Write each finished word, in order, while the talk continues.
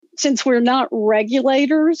since we're not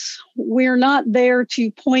regulators, we're not there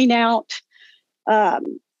to point out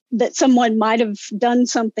that someone might have done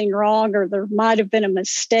something wrong or there might have been a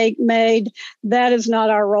mistake made. That is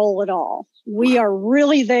not our role at all. We are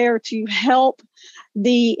really there to help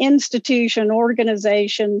the institution,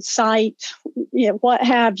 organization, site, what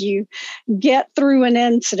have you, get through an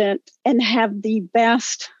incident and have the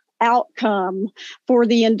best outcome for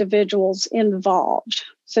the individuals involved.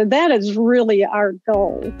 So that is really our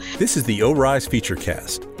goal. This is the ORISE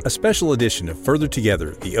Featurecast, a special edition of Further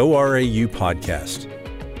Together, the ORAU podcast.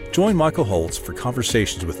 Join Michael Holtz for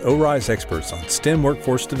conversations with ORISE experts on STEM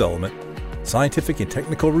workforce development, scientific and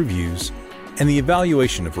technical reviews, and the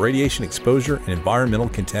evaluation of radiation exposure and environmental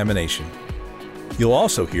contamination. You'll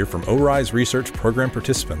also hear from ORISE research program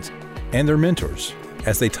participants and their mentors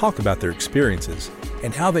as they talk about their experiences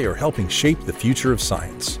and how they are helping shape the future of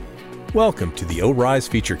science. Welcome to the ORISE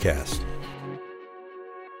Featurecast.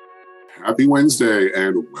 Happy Wednesday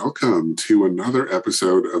and welcome to another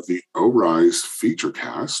episode of the ORISE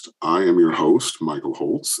Featurecast. I am your host, Michael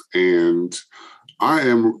Holtz, and I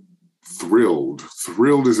am thrilled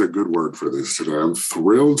is a good word for this today. I'm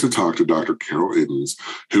thrilled to talk to Dr. Carol Iddins,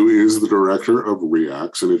 who is the director of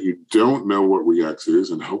REAC. And if you don't know what REAC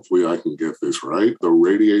is, and hopefully I can get this right, the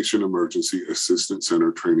Radiation Emergency Assistance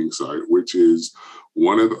Center training site, which is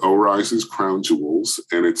one of ORISE's crown jewels,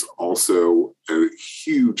 and it's also a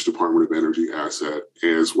huge Department of Energy asset,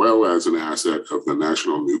 as well as an asset of the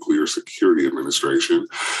National Nuclear Security Administration.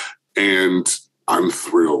 And I'm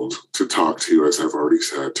thrilled to talk to you, as I've already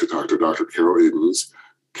said, to talk to Dr. Carol Iddins.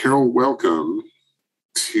 Carol, welcome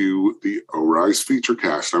to the ORISE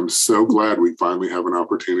Featurecast. I'm so glad we finally have an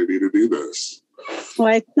opportunity to do this.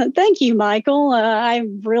 Well, thank you, Michael.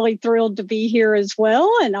 I'm really thrilled to be here as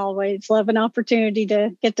well, and always love an opportunity to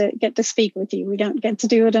get to speak with you. We don't get to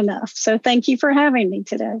do it enough. So thank you for having me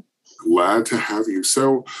today. Glad to have you.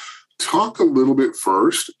 So talk a little bit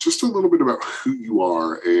first, just a little bit about who you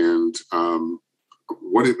are and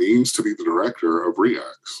what it means to be the director of REAC.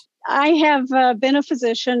 I have been a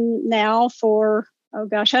physician now for,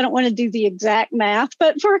 I don't want to do the exact math,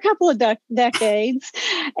 but for a couple of decades.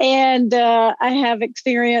 And I have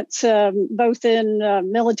experience both in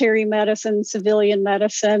military medicine, civilian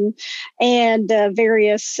medicine, and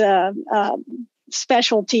various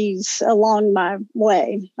specialties along my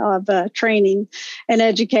way of training and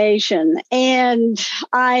education. And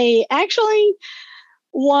I actually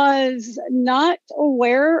was not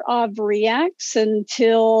aware of REAC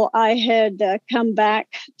until I had come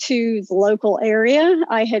back to the local area.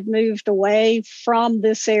 I had moved away from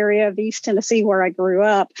this area of East Tennessee where I grew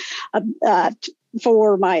up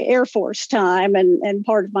for my Air Force time and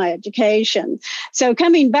part of my education. So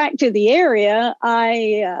coming back to the area,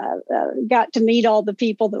 I got to meet all the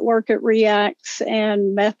people that work at REAC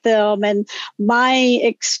and met them. And my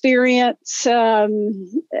experience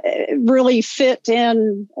really fit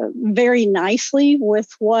in very nicely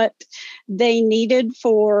with what they needed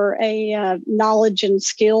for a knowledge and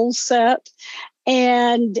skills set.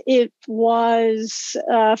 And it was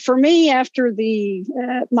for me after the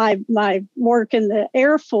my work in the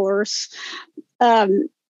Air Force,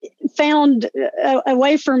 found a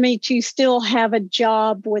way for me to still have a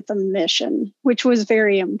job with a mission, which was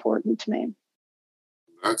very important to me.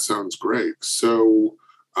 That sounds great. So,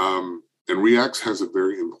 and REAC has a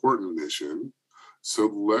very important mission. So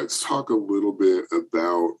let's talk a little bit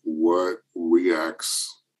about what REAC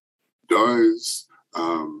does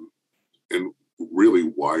and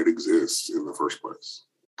really why it exists in the first place.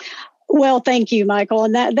 Well, thank you, Michael.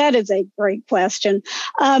 And that is a great question.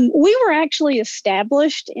 We were actually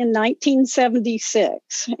established in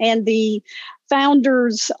 1976, and the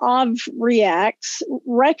founders of REAC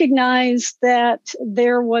recognized that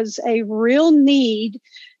there was a real need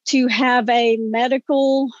to have a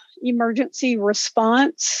medical emergency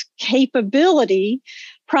response capability,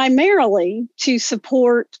 primarily to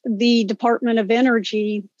support the Department of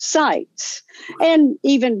Energy sites, and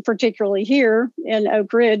even particularly here in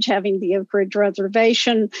Oak Ridge, having the Oak Ridge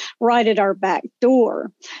Reservation right at our back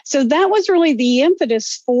door. So that was really the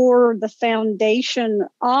impetus for the foundation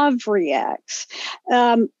of REAC.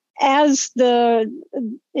 In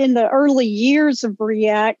the early years of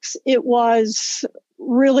REAC, it was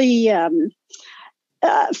really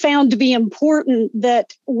found to be important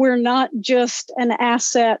that we're not just an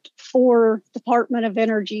asset for Department of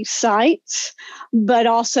Energy sites, but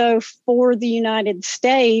also for the United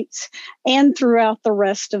States and throughout the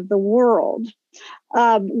rest of the world.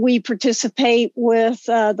 We participate with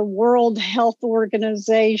the World Health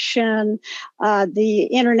Organization, the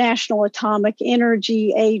International Atomic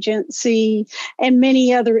Energy Agency, and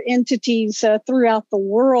many other entities throughout the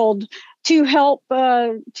world to help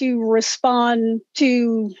to respond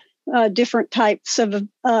to different types of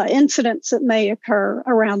incidents that may occur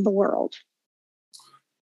around the world.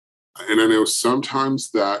 And I know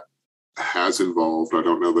sometimes that has involved, I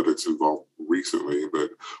don't know that it's involved recently,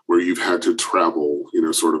 but where you've had to travel,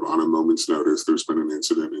 sort of on a moment's notice. There's been an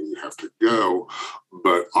incident and you have to go.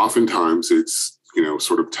 But oftentimes it's,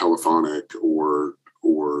 sort of telephonic or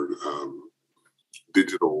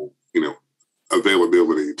digital,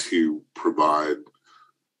 availability to provide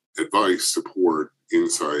advice, support,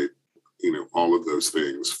 insight, all of those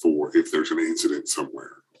things for if there's an incident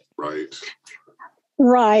somewhere, right?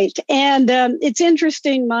 Right. And it's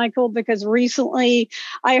interesting, Michael, because recently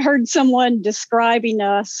I heard someone describing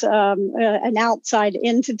us, an outside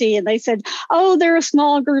entity, and they said, oh, they're a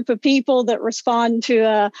small group of people that respond to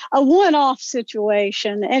a one-off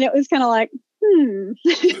situation. And it was kind of like, we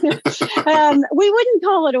wouldn't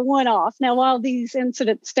call it a one-off. Now, while these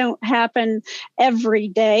incidents don't happen every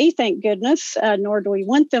day, thank goodness, nor do we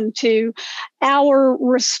want them to, our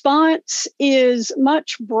response is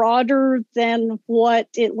much broader than what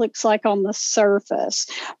it looks like on the surface.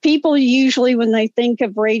 People usually, when they think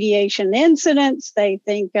of radiation incidents, they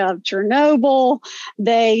think of Chernobyl,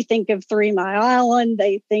 they think of 3 Mile Island,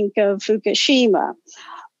 they think of Fukushima.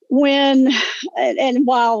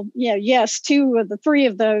 While, yes, 2 of the 3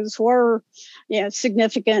 of those were,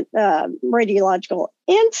 significant radiological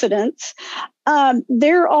incidents,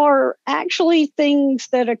 there are actually things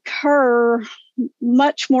that occur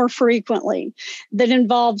much more frequently that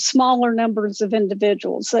involve smaller numbers of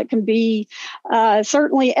individuals that can be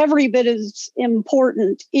certainly every bit as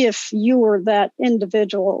important if you were that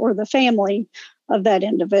individual or the family of that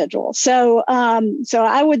individual. So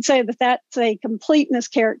I would say that that's a complete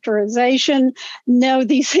mischaracterization. No,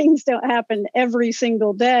 these things don't happen every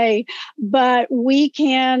single day, but we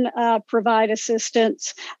can provide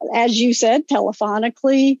assistance, as you said,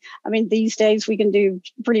 telephonically. I mean, these days we can do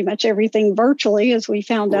pretty much everything virtually, as we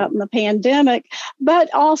found out in the pandemic,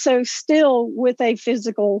 but also still with a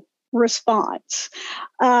physical response.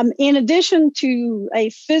 In addition to a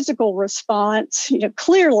physical response,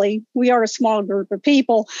 clearly we are a small group of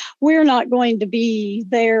people. We're not going to be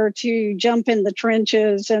there to jump in the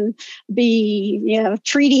trenches and be,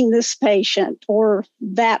 treating this patient or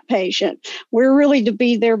that patient. We're really to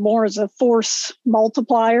be there more as a force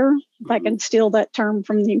multiplier, if I can steal that term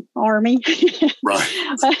from the Army. Right.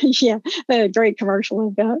 Yeah, a great commercial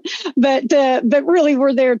we've got. But really,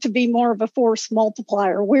 we're there to be more of a force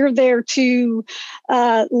multiplier. We're there to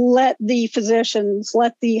let the physicians,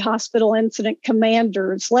 let the hospital incident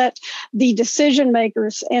commanders, let the decision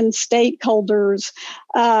makers and stakeholders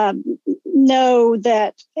know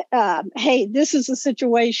that, hey, this is a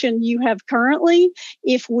situation you have currently.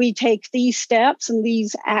 If we take these steps and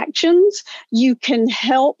these actions, you can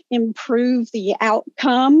help improve the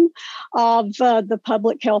outcome of the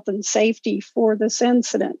public health and safety for this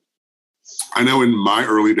incident. I know in my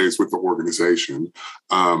early days with the organization,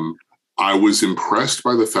 I was impressed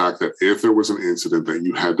by the fact that if there was an incident that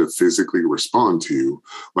you had to physically respond to,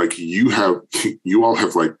 like you all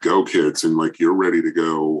have like go kits and like you're ready to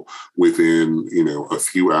go within, a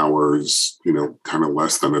few hours, kind of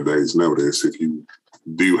less than a day's notice if you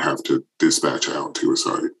do have to dispatch out to a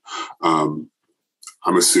site.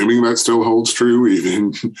 I'm assuming that still holds true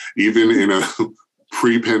even in a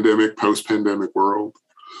pre-pandemic, post-pandemic world.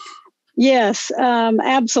 Yes,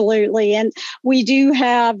 absolutely. And we do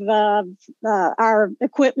have our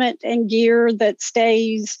equipment and gear that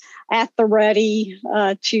stays at the ready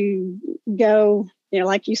to go,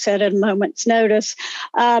 like you said, at a moment's notice.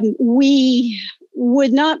 We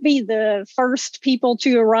would not be the first people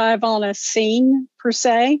to arrive on a scene per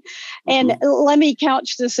se. And let me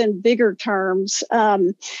couch this in bigger terms.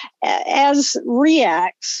 As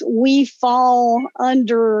REACs, we fall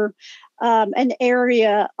under an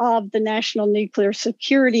area of the National Nuclear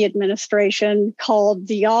Security Administration called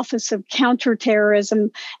the Office of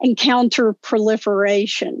Counterterrorism and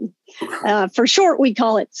Counterproliferation. For short, we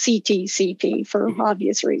call it CTCP for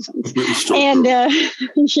obvious reasons. And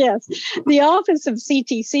yes, the Office of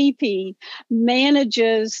CTCP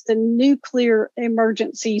manages the Nuclear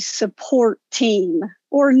Emergency Support Team,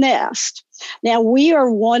 or NEST. Now, we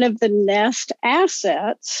are one of the NEST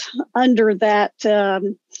assets under that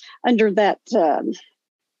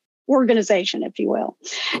organization, if you will.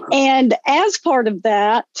 And as part of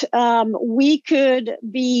that, we could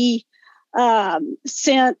be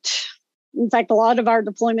sent In fact, a lot of our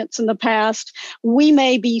deployments in the past, we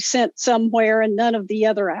may be sent somewhere and none of the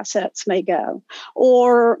other assets may go.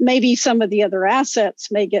 Or maybe some of the other assets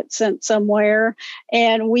may get sent somewhere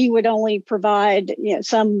and we would only provide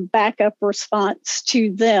some backup response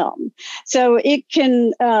to them. So it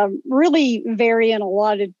can really vary in a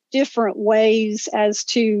lot of different ways as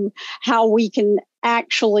to how we can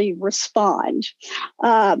actually respond.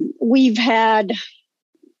 We've had,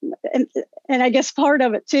 and I guess part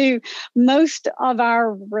of it too, most of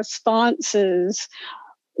our responses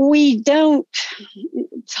we don't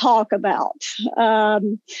talk about.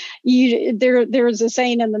 There's a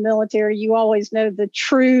saying in the military, you always know the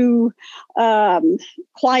true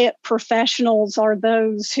quiet professionals are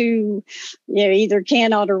those who either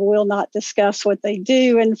cannot or will not discuss what they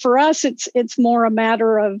do. And for us, it's more a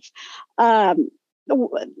matter of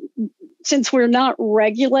since we're not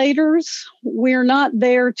regulators, we're not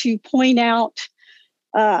there to point out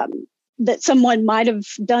that someone might have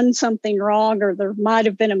done something wrong or there might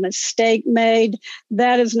have been a mistake made.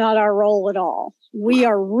 That is not our role at all. We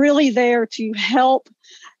are really there to help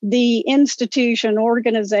the institution,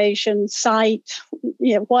 organization, site,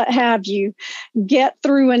 what have you, get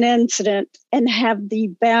through an incident and have the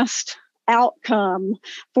best outcome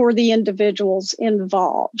for the individuals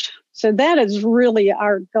involved. So that is really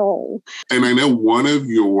our goal. And I know one of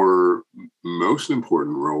your most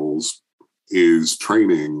important roles is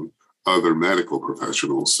training other medical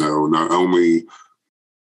professionals. So not only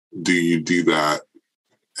do you do that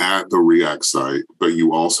at the REAC site, but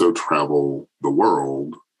you also travel the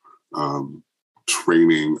world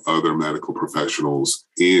training other medical professionals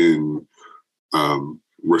in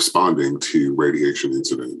responding to radiation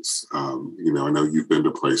incidents. I know you've been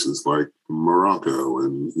to places like Morocco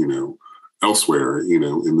and, elsewhere, in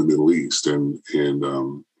the Middle East. And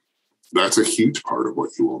that's a huge part of what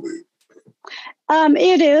you all do.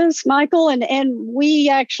 It is, Michael, and we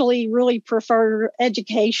actually really prefer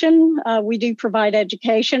education. We do provide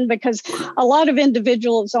education because a lot of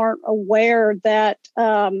individuals aren't aware that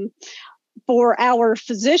for our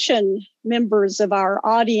physician members of our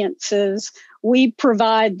audiences, we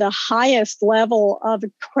provide the highest level of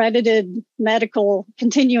accredited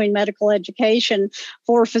continuing medical education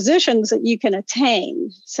for physicians that you can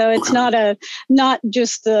attain. So it's not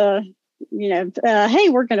just the hey,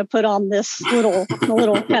 we're going to put on this little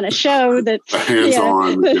kind of show that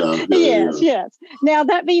hands-on. Yes. Now,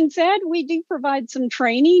 that being said, we do provide some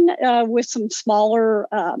training with some smaller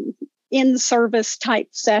in-service type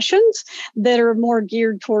sessions that are more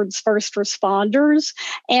geared towards first responders.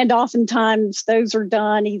 And oftentimes those are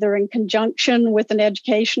done either in conjunction with an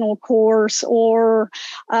educational course or,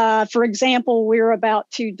 for example, we're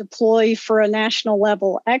about to deploy for a national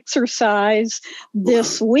level exercise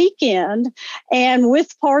this weekend. And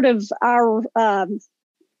with part of our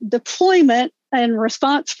deployment in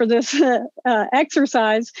response for this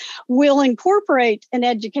exercise, we'll incorporate an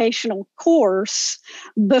educational course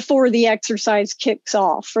before the exercise kicks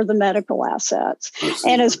off for the medical assets.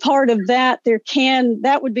 And as part of that,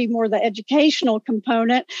 that would be more the educational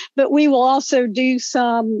component, but we will also do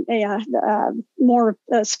some more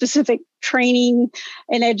specific training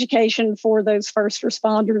and education for those first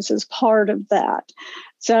responders as part of that.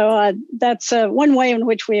 So that's one way in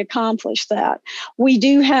which we accomplish that. We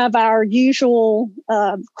do have our usual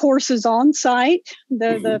courses on site.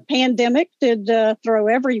 The pandemic did throw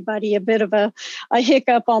everybody a bit of a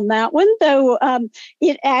hiccup on that one, though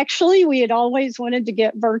we had always wanted to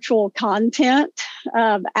get virtual content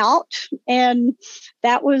out. And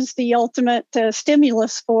that was the ultimate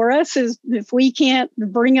stimulus for us is if we can't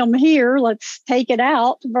bring them here, let's take it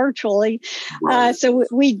out virtually. Right. So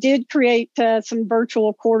we did create some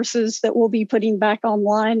virtual courses that we'll be putting back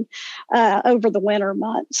online over the winter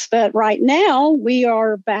months. But right now we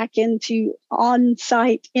are back into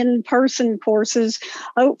on-site, in-person courses,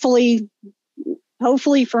 hopefully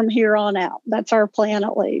from here on out. That's our plan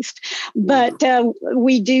at least. But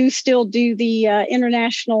we do still do the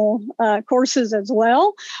international courses as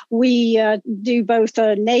well. We do both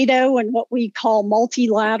NATO and what we call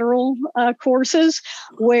multilateral courses,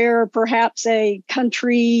 where perhaps a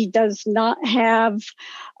country does not have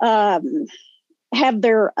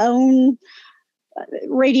their own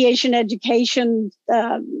radiation education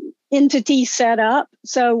entity set up.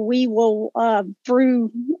 So we will,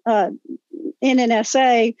 through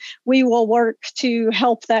NNSA, we will work to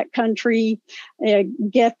help that country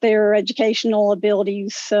get their educational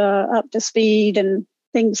abilities up to speed and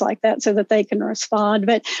things like that so that they can respond.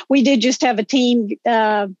 But we did just have a team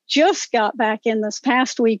just got back in this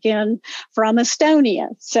past weekend from Estonia.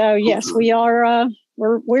 So yes, we are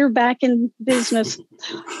we're back in business,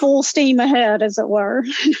 full steam ahead, as it were.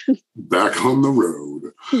 Back on the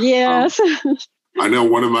road. Yes. I know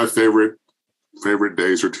one of my favorite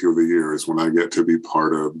days or two of the year is when I get to be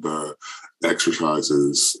part of the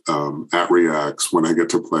exercises at REACs, when I get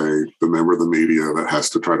to play the member of the media that has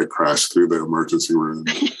to try to crash through the emergency room.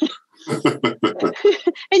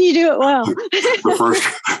 And you do it well.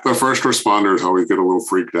 the first responders always get a little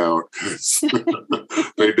freaked out because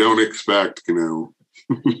they don't expect, Andre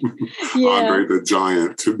the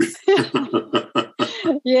Giant to be.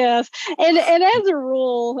 Yes, and as a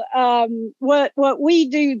rule, what we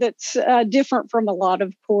do that's different from a lot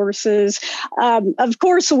of courses, of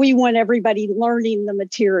course, we want everybody learning the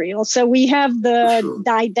material. So we have the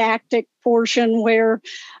didactic portion where,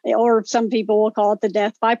 or some people will call it the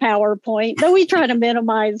death by PowerPoint, though we try to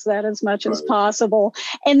minimize that as much as possible.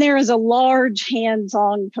 And there is a large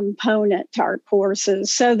hands-on component to our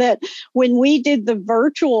courses, so that when we did the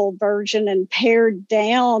virtual version and pared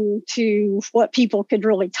down to what people could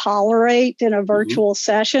really tolerate in a virtual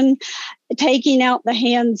session, taking out the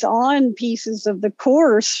hands-on pieces of the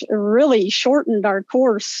course really shortened our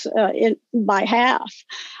course by half.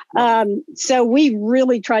 So we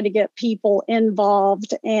really try to get people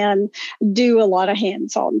involved and do a lot of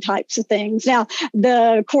hands-on types of things. Now,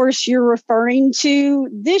 the course you're referring to,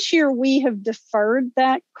 this year we have deferred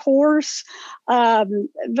that course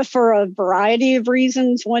for a variety of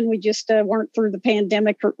reasons. One, we just weren't through the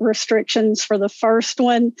pandemic restrictions for the first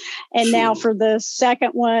one. And now for the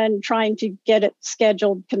second one, trying to get it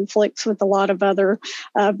scheduled conflicts with a lot of other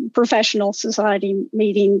professional society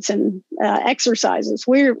meetings and exercises.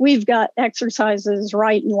 We've got exercises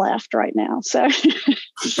right and left right now. So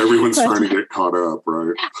everyone's trying to get caught up,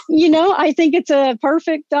 right? I think it's a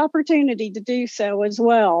perfect opportunity to do so as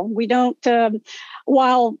well. We don't,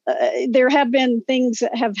 while there have been things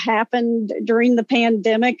that have happened during the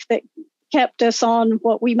pandemic that kept us on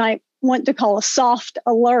what we might want to call a soft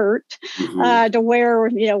alert, to where,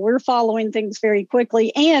 we're following things very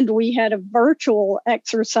quickly. And we had a virtual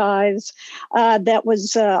exercise that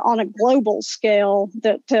was on a global scale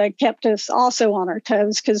that kept us also on our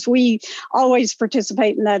toes, because we always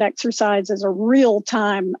participate in that exercise as a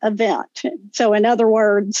real-time event. So in other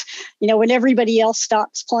words, when everybody else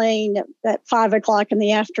stops playing at 5:00 in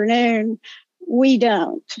the afternoon, we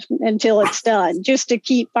don't until it's done, just to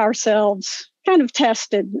keep ourselves kind of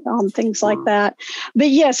tested on things like that. But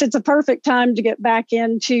yes, it's a perfect time to get back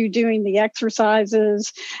into doing the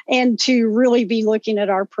exercises and to really be looking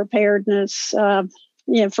at our preparedness,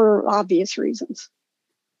 for obvious reasons.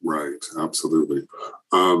 Right, absolutely.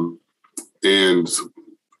 And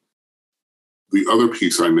the other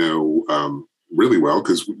piece I know really well,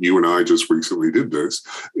 because you and I just recently did this,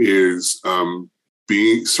 is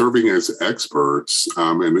serving as experts,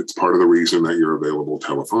 and it's part of the reason that you're available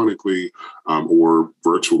telephonically or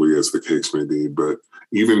virtually, as the case may be, but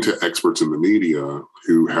even to experts in the media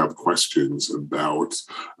who have questions about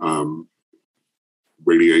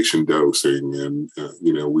radiation dosing. And,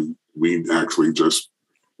 we actually just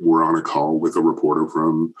were on a call with a reporter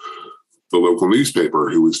from the local newspaper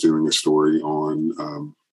who was doing a story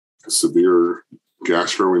on severe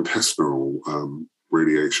gastrointestinal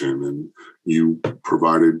radiation, and you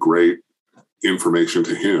provided great information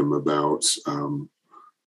to him about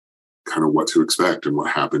kind of what to expect and what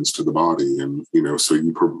happens to the body, and so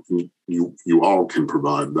you all can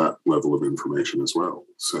provide that level of information as well.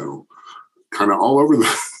 So kind of all over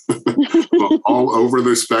the all over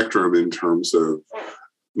the spectrum in terms of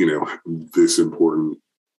this important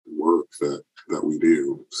work that we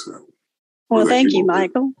do. So well, thank you,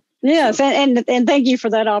 Michael. Yes, and thank you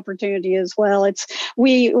for that opportunity as well. It's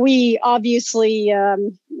we obviously,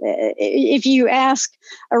 if you ask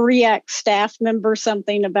a REAC staff member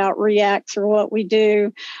something about REACs or what we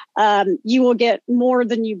do, you will get more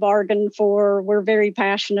than you bargained for. We're very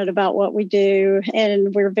passionate about what we do,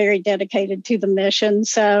 and we're very dedicated to the mission.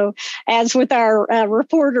 So, as with our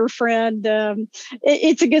reporter friend,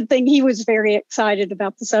 it's a good thing he was very excited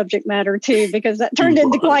about the subject matter too, because that turned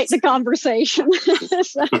into quite the conversation.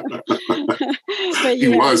 So, but he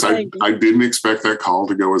was. I didn't expect that call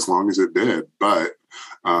to go as long as it did, but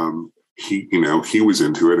he was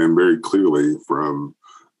into it, and very clearly from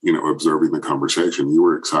observing the conversation, you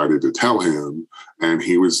were excited to tell him, and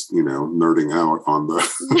he was nerding out on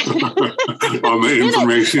the on the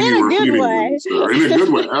information you were feeding him. So, in a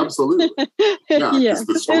good way, absolutely. Yeah, yes,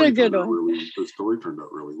 the story turned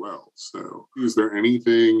out really well. So, is there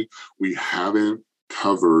anything we haven't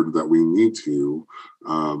covered that we need to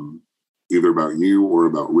either about you or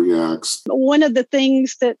about REACs? One of the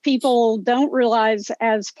things that people don't realize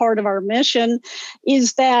as part of our mission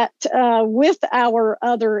is that with our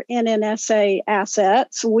other NNSA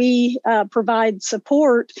assets, we provide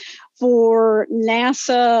support for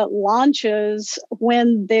NASA launches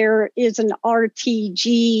when there is an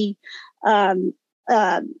RTG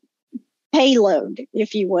payload,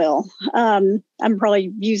 if you will. I'm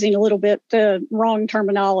probably using a little bit wrong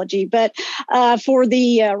terminology, but for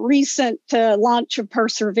the recent launch of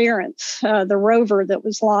Perseverance, the rover that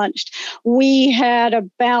was launched, we had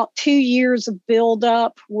about 2 years of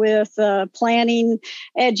buildup with planning,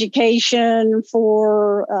 education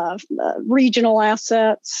for regional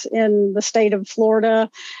assets in the state of Florida,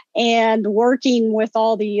 and working with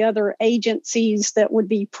all the other agencies that would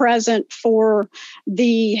be present for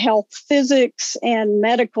the health physics and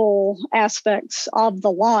medical aspects of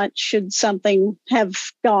the launch should something have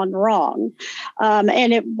gone wrong.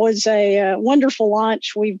 And it was a wonderful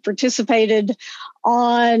launch. We've participated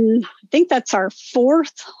on, I think that's our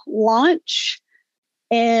 4th launch.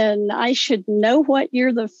 And I should know what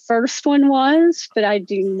year the first one was, but I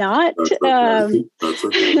do not. That's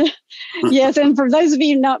okay. Yes, and for those of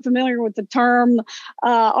you not familiar with the term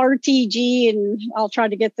RTG, and I'll try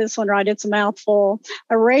to get this one right, it's a mouthful,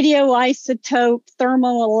 a radioisotope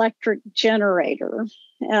thermoelectric generator.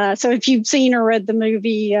 So if you've seen or read the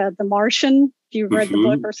movie The Martian, if you've read the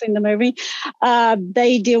book or seen the movie,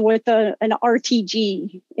 they deal with an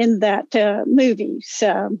RTG in that movie.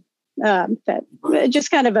 So that just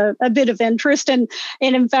kind of a bit of interest. And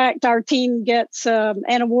in fact, our team gets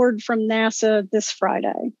an award from NASA this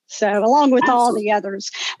Friday. So along with all the others,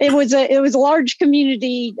 it was a large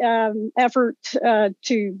community effort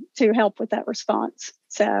to help with that response.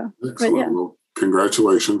 So, excellent. Yeah. Well,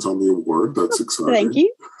 congratulations on the award. That's exciting. Thank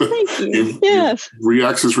you. Thank you. Yes.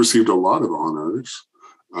 REACs has received a lot of honors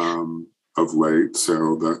of late,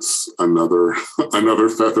 so that's another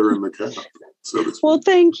feather in the cap. Well,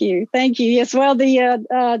 thank you. Thank you. Yes. Well,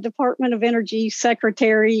 the Department of Energy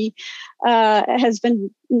Secretary has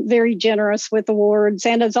been very generous with awards.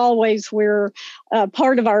 And as always, we're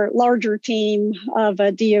part of our larger team of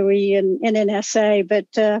DOE and NNSA,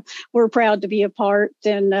 but we're proud to be a part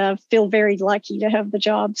and feel very lucky to have the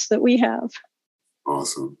jobs that we have.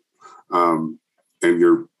 Awesome. And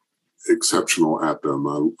you're exceptional at them.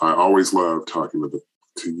 I always love talking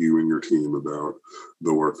to you and your team about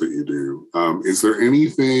the work that you do. Is there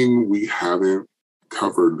anything we haven't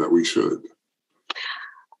covered that we should?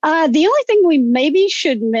 The only thing we maybe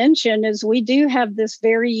should mention is we do have this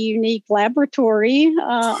very unique laboratory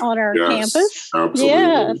on our campus. Absolutely.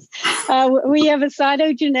 Yes. We have a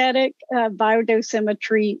cytogenetic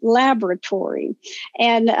biodosimetry laboratory.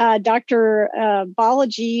 And Dr.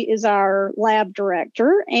 Balaji is our lab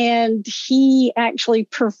director, and he actually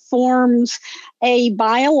performs a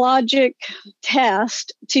biologic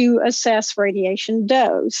test to assess radiation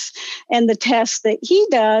dose. And the test that he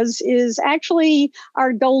does is actually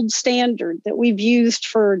our gold standard that we've used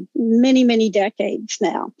for many, many decades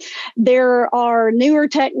now. There are newer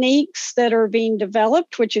techniques that are being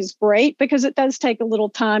developed, which is great because it does take a little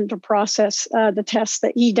time to process the tests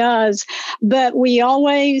that he does. But we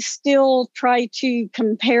always still try to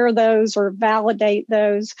compare those or validate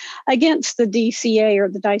those against the DCA or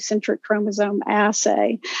the dicentric chromosome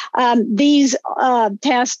assay. These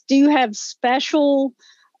tests do have special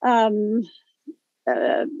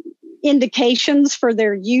indications for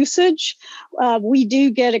their usage. We do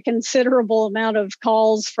get a considerable amount of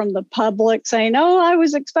calls from the public saying, oh, I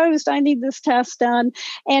was exposed, I need this test done.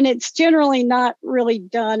 And it's generally not really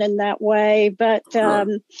done in that way. But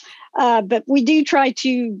we do try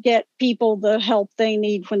to get people the help they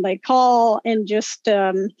need when they call and just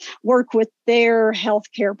work with their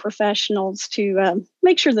healthcare professionals to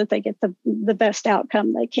make sure that they get the best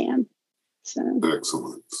outcome they can. So.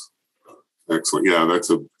 Excellent. Yeah,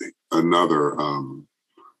 that's another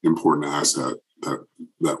important asset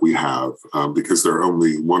that we have because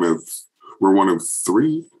we're one of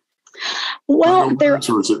 3. Well,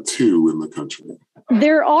 or is it 2 in the country?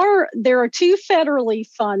 There are 2 federally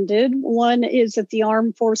funded. One is at the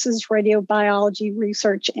Armed Forces Radiobiology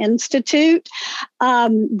Research Institute.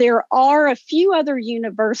 There are a few other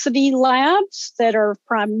university labs that are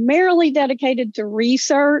primarily dedicated to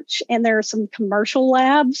research, and there are some commercial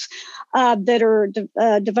labs that are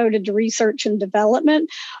devoted to research and development.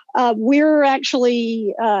 We're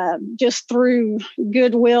actually just through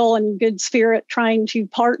goodwill and good spirit trying to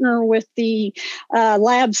partner with the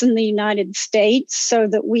labs in the United States meets so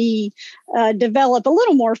that we develop a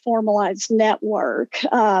little more formalized network.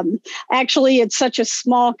 Actually, it's such a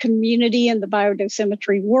small community in the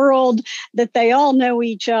biodosimetry world that they all know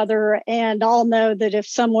each other and all know that if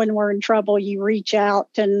someone were in trouble, you reach out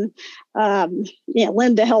and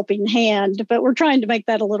lend a helping hand. But we're trying to make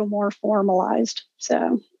that a little more formalized.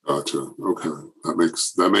 So. Gotcha. Okay,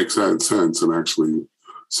 that makes sense, and actually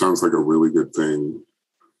sounds like a really good thing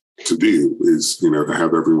to do. Is to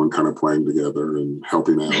have everyone kind of playing together and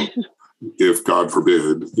helping out. If God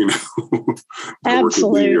forbid, there were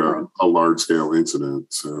to be a large scale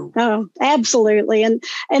incident. So, absolutely, and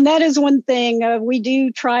that is one thing we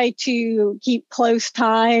do try to keep close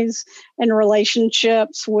ties and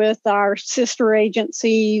relationships with our sister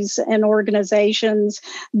agencies and organizations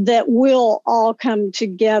that will all come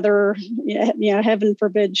together. Heaven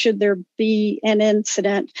forbid, should there be an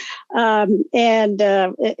incident, there's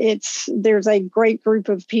a great group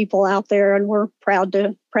of people out there, and we're proud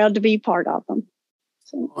to be part of them.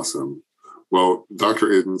 So. Awesome. Well, Dr.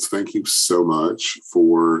 Iddins, thank you so much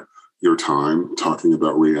for your time talking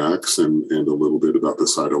about REACs and a little bit about the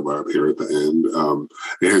Cyto Lab here at the end.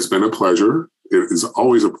 It has been a pleasure. It is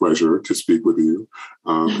always a pleasure to speak with you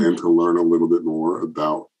and to learn a little bit more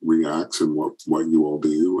about REACs and what you all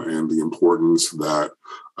do and the importance that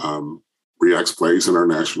REACs plays in our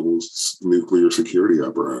national nuclear security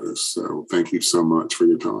apparatus. So thank you so much for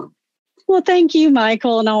your time. Well, thank you,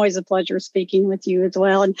 Michael, and always a pleasure speaking with you as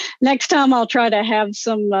well. And next time I'll try to have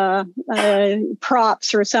some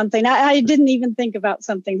props or something. I didn't even think about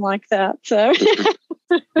something like that. So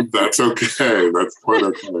that's okay. That's quite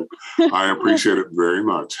okay. I appreciate it very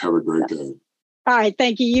much. Have a great day. All right.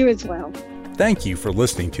 Thank you. You as well. Thank you for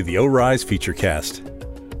listening to the ORISE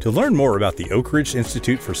Featurecast. To learn more about the Oak Ridge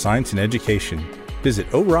Institute for Science and Education, visit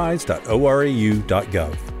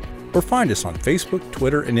orise.orau.gov. or find us on Facebook,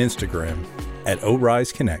 Twitter, and Instagram at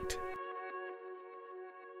ORISE Connect.